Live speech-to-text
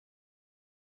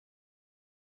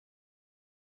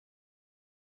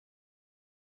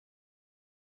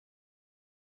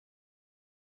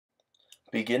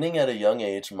Beginning at a young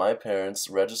age, my parents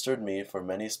registered me for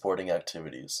many sporting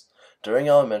activities. During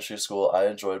elementary school, I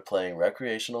enjoyed playing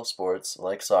recreational sports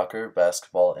like soccer,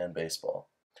 basketball, and baseball.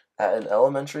 At an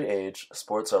elementary age,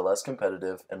 sports are less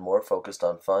competitive and more focused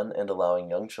on fun and allowing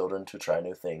young children to try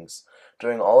new things.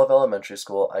 During all of elementary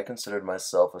school, I considered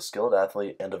myself a skilled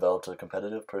athlete and developed a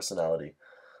competitive personality.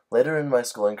 Later in my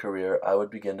schooling career, I would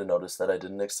begin to notice that I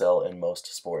didn't excel in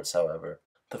most sports, however.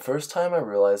 The first time I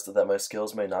realized that my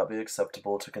skills may not be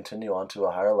acceptable to continue on to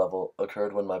a higher level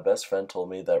occurred when my best friend told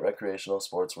me that recreational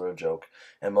sports were a joke,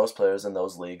 and most players in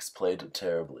those leagues played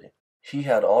terribly. He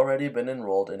had already been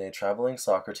enrolled in a traveling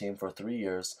soccer team for 3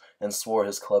 years and swore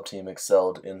his club team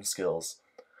excelled in skills.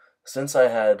 Since I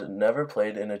had never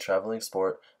played in a traveling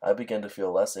sport, I began to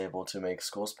feel less able to make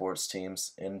school sports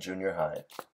teams in junior high.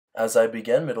 As I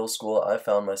began middle school, I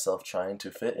found myself trying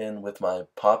to fit in with my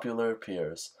popular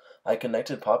peers. I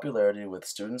connected popularity with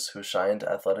students who shined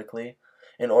athletically.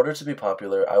 In order to be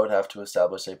popular, I would have to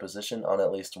establish a position on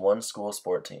at least one school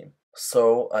sport team.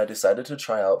 So, I decided to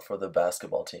try out for the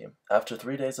basketball team. After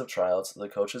 3 days of tryouts, the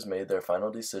coaches made their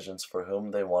final decisions for whom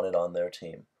they wanted on their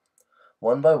team.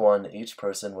 One by one, each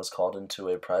person was called into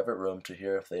a private room to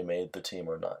hear if they made the team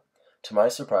or not. To my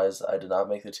surprise, I did not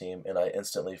make the team, and I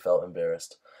instantly felt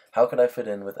embarrassed. How could I fit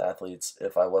in with athletes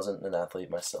if I wasn't an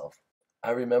athlete myself? I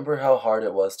remember how hard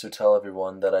it was to tell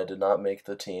everyone that I did not make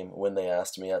the team when they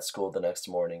asked me at school the next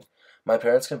morning. My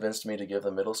parents convinced me to give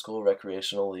the middle school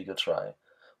recreational league a try.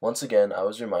 Once again, I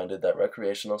was reminded that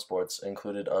recreational sports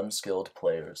included unskilled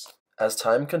players. As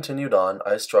time continued on,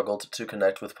 I struggled to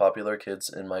connect with popular kids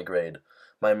in my grade.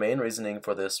 My main reasoning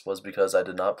for this was because I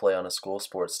did not play on a school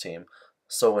sports team,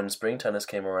 so when spring tennis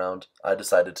came around, I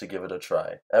decided to give it a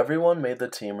try. Everyone made the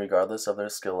team regardless of their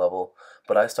skill level,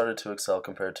 but I started to excel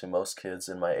compared to most kids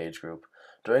in my age group.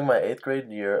 During my 8th grade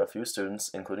year, a few students,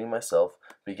 including myself,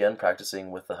 began practicing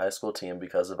with the high school team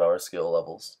because of our skill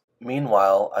levels.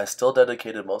 Meanwhile, I still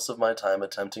dedicated most of my time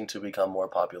attempting to become more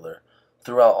popular.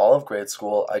 Throughout all of grade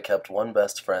school, I kept one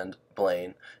best friend,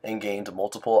 Blaine, and gained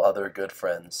multiple other good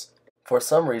friends. For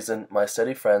some reason, my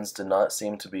steady friends did not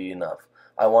seem to be enough.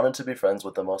 I wanted to be friends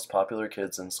with the most popular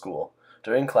kids in school.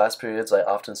 During class periods, I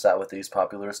often sat with these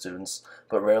popular students,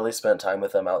 but rarely spent time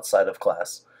with them outside of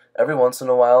class. Every once in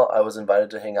a while, I was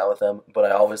invited to hang out with them, but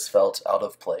I always felt out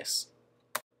of place.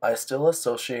 I still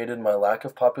associated my lack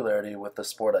of popularity with the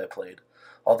sport I played.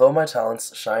 Although my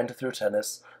talents shined through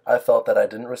tennis, I felt that I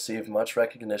didn't receive much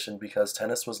recognition because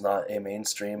tennis was not a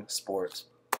mainstream sport.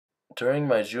 During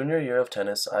my junior year of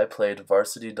tennis, I played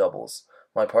varsity doubles.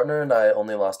 My partner and I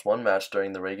only lost one match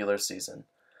during the regular season.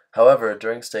 However,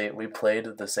 during state, we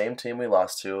played the same team we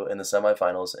lost to in the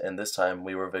semifinals, and this time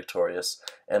we were victorious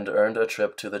and earned a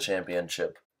trip to the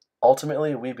championship.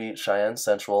 Ultimately, we beat Cheyenne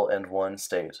Central and won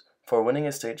state. For winning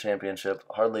a state championship,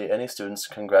 hardly any students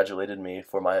congratulated me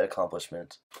for my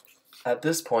accomplishment. At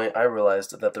this point, I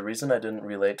realized that the reason I didn't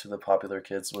relate to the popular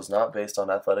kids was not based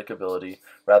on athletic ability,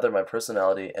 rather my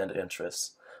personality and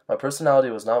interests. My personality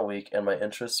was not weak and my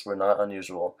interests were not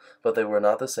unusual, but they were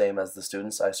not the same as the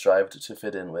students I strived to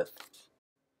fit in with.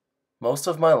 Most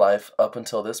of my life, up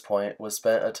until this point, was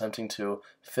spent attempting to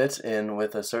fit in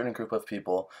with a certain group of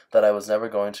people that I was never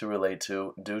going to relate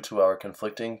to due to our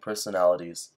conflicting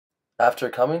personalities. After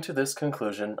coming to this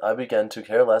conclusion, I began to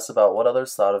care less about what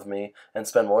others thought of me and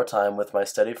spend more time with my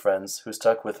steady friends who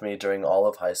stuck with me during all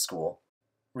of high school.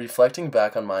 Reflecting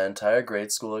back on my entire grade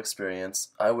school experience,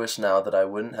 I wish now that I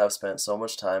wouldn't have spent so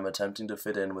much time attempting to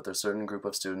fit in with a certain group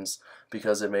of students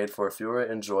because it made for fewer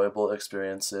enjoyable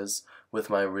experiences with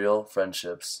my real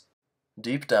friendships.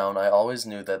 Deep down, I always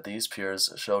knew that these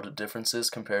peers showed differences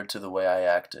compared to the way I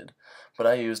acted, but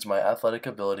I used my athletic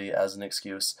ability as an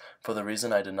excuse for the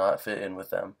reason I did not fit in with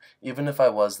them. Even if I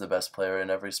was the best player in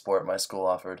every sport my school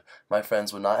offered, my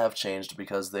friends would not have changed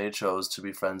because they chose to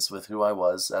be friends with who I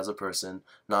was as a person,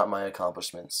 not my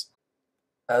accomplishments.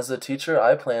 As a teacher,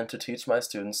 I plan to teach my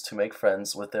students to make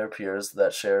friends with their peers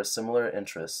that share similar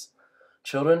interests.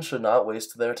 Children should not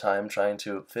waste their time trying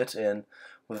to fit in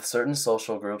with certain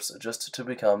social groups just to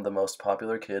become the most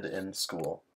popular kid in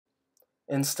school.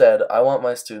 Instead, I want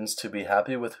my students to be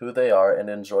happy with who they are and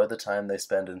enjoy the time they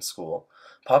spend in school.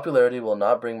 Popularity will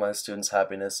not bring my students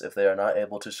happiness if they are not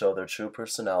able to show their true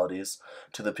personalities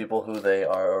to the people who they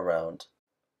are around.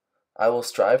 I will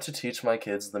strive to teach my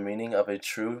kids the meaning of a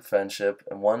true friendship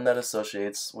and one that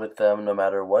associates with them no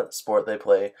matter what sport they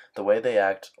play, the way they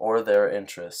act, or their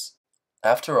interests.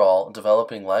 After all,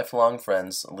 developing lifelong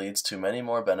friends leads to many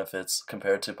more benefits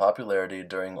compared to popularity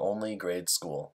during only grade school.